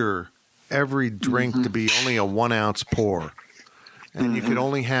measure every drink to be only a 1 ounce pour. And you could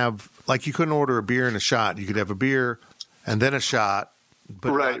only have, you couldn't order a beer and a shot. You could have a beer and then a shot,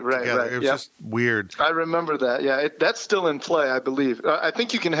 but right. It was just weird. I remember that. Yeah, that's still in play, I believe. I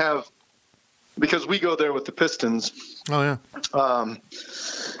think you can have, because we go there with the Pistons. Oh, yeah.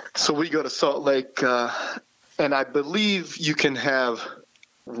 So we go to Salt Lake, and I believe you can have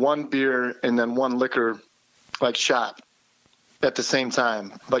one beer and then one liquor, shot at the same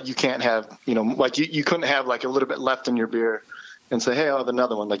time, but you can't have, you couldn't have a little bit left in your beer and say, hey, I'll have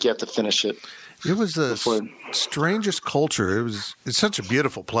another one. You have to finish it. It was the strangest culture. It's such a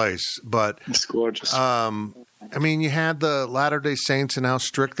beautiful place, but it's gorgeous. You had the Latter-day Saints and how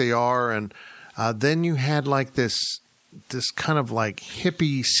strict they are. And then you had this kind of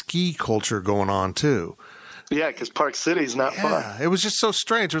hippie ski culture going on too. Yeah, because Park City is not fun. It was just so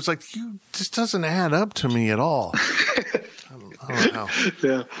strange. It was this doesn't add up to me at all. I don't know.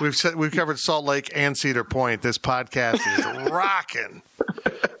 Yeah. We've covered Salt Lake and Cedar Point. This podcast is rocking.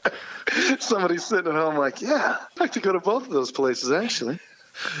 Somebody's sitting at home I'd like to go to both of those places, actually.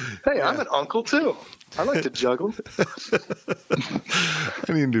 Hey, I'm an uncle, too. I like to juggle.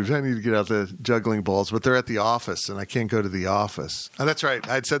 I need to get out the juggling balls, but they're at the office, and I can't go to the office. Oh, that's right.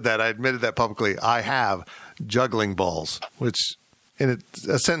 I'd said that. I admitted that publicly. I have juggling balls, which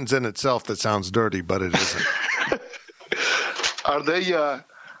a sentence in itself that sounds dirty, but it isn't. Are they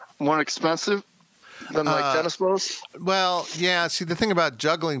more expensive than tennis balls? Well, yeah. See, the thing about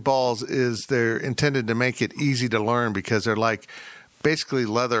juggling balls is they're intended to make it easy to learn because they're basically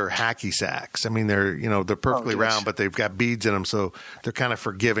leather hacky sacks. I mean, they're perfectly round, but they've got beads in them, so they're kind of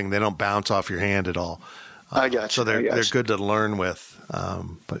forgiving. They don't bounce off your hand at all. I got you. So they're good to learn with.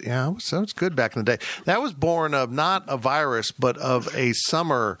 But yeah, so it's good back in the day. That was born of not a virus, but of a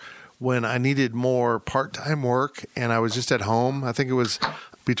summer when I needed more part-time work, and I was just at home. I think it was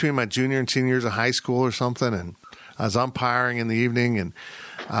between my junior and senior years of high school or something, and I was umpiring in the evening, and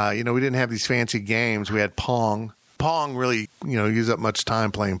we didn't have these fancy games. We had Pong. Pong really use up much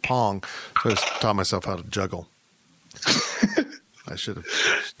time playing Pong. So I just taught myself how to juggle. I should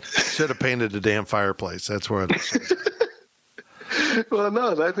have painted a damn fireplace. That's where I'd Well,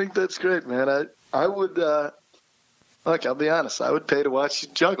 no, I think that's great, man. I would, I'll be honest, I would pay to watch you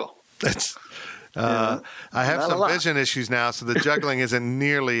juggle. That's, I have some vision issues now, so the juggling isn't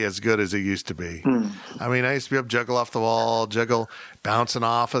nearly as good as it used to be. I mean, I used to be able to juggle off the wall, juggle bouncing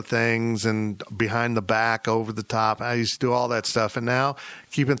off of things and behind the back, over the top. I used to do all that stuff, and now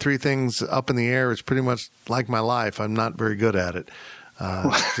keeping three things up in the air is pretty much like my life. I'm not very good at it.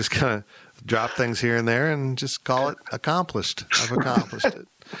 Just kind of drop things here and there and just call it accomplished. I've accomplished it.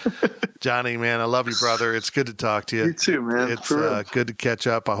 Johnny, man, I love you, brother. It's good to talk to you. You too, man. It's good to catch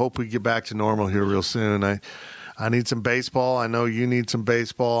up. I hope we get back to normal here real soon. I need some baseball. I know you need some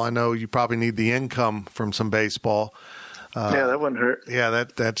baseball. I know you probably need the income from some baseball. Yeah, that wouldn't hurt. Yeah,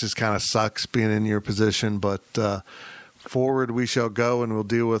 that just kind of sucks being in your position. But forward we shall go, and we'll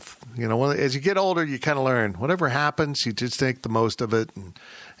deal with, as you get older, you kind of learn. Whatever happens, you just take the most of it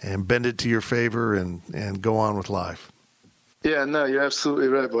and bend it to your favor and go on with life. Yeah, no, you're absolutely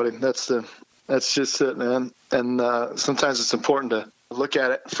right, buddy. That's just it, man. And sometimes it's important to look at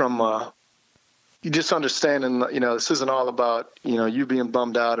it from you just understanding, this isn't all about, you being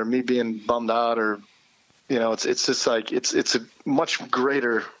bummed out or me being bummed out, or, it's just like it's a much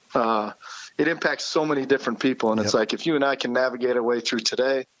greater it impacts so many different people. And it's like, if you and I can navigate our way through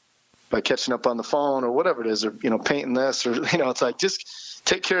today by catching up on the phone or whatever it is, or, painting this, or, it's like, just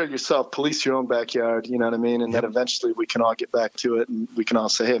take care of yourself, police your own backyard, you know what I mean? And then eventually we can all get back to it, and we can all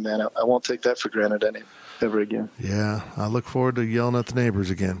say, hey, man, I won't take that for granted ever again. Yeah, I look forward to yelling at the neighbors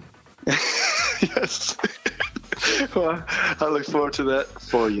again. Yes. Well, I look forward to that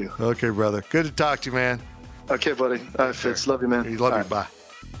for you. Okay, brother. Good to talk to you, man. Okay, buddy. All right, Fitz. Love you, man. Love you. Bye.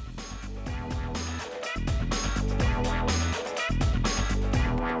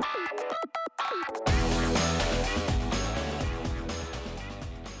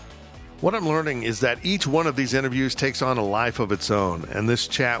 What I'm learning is that each one of these interviews takes on a life of its own, and this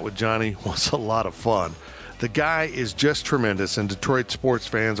chat with Johnny was a lot of fun. The guy is just tremendous, and Detroit sports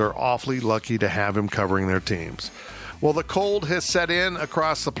fans are awfully lucky to have him covering their teams. Well, the cold has set in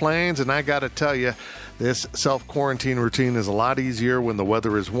across the plains, and I got to tell you, this self-quarantine routine is a lot easier when the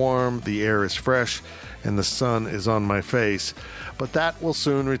weather is warm, the air is fresh, and the sun is on my face. But that will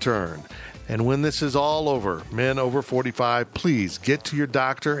soon return. And when this is all over, men over 45, please get to your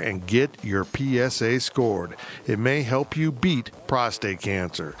doctor and get your PSA scored. It may help you beat prostate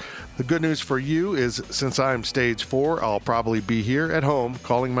cancer. The good news for you is, since I'm stage 4, I'll probably be here at home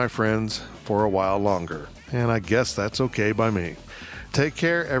calling my friends for a while longer. And I guess that's okay by me. Take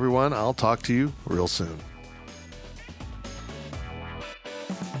care, everyone. I'll talk to you real soon.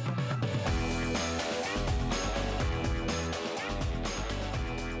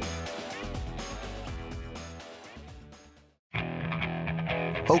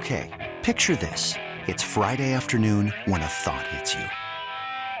 Okay, picture this. It's Friday afternoon when a thought hits you.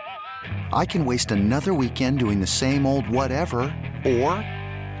 I can waste another weekend doing the same old whatever, or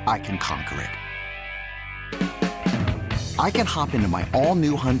I can conquer it. I can hop into my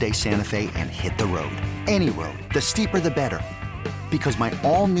all-new Hyundai Santa Fe and hit the road. Any road. The steeper, the better. Because my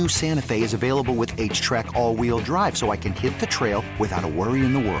all-new Santa Fe is available with H-Track all-wheel drive, so I can hit the trail without a worry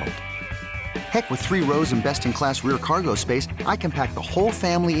in the world. Heck, with 3 rows and best-in-class rear cargo space, I can pack the whole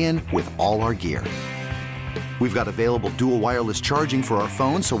family in with all our gear. We've got available dual wireless charging for our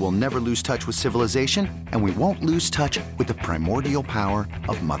phones, so we'll never lose touch with civilization, and we won't lose touch with the primordial power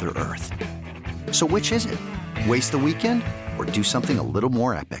of Mother Earth. So which is it? Waste the weekend or do something a little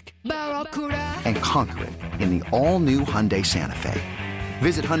more epic? And conquer it in the all-new Hyundai Santa Fe.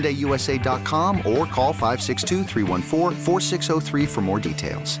 Visit HyundaiUSA.com or call 562-314-4603 for more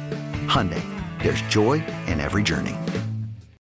details. Hyundai, there's joy in every journey.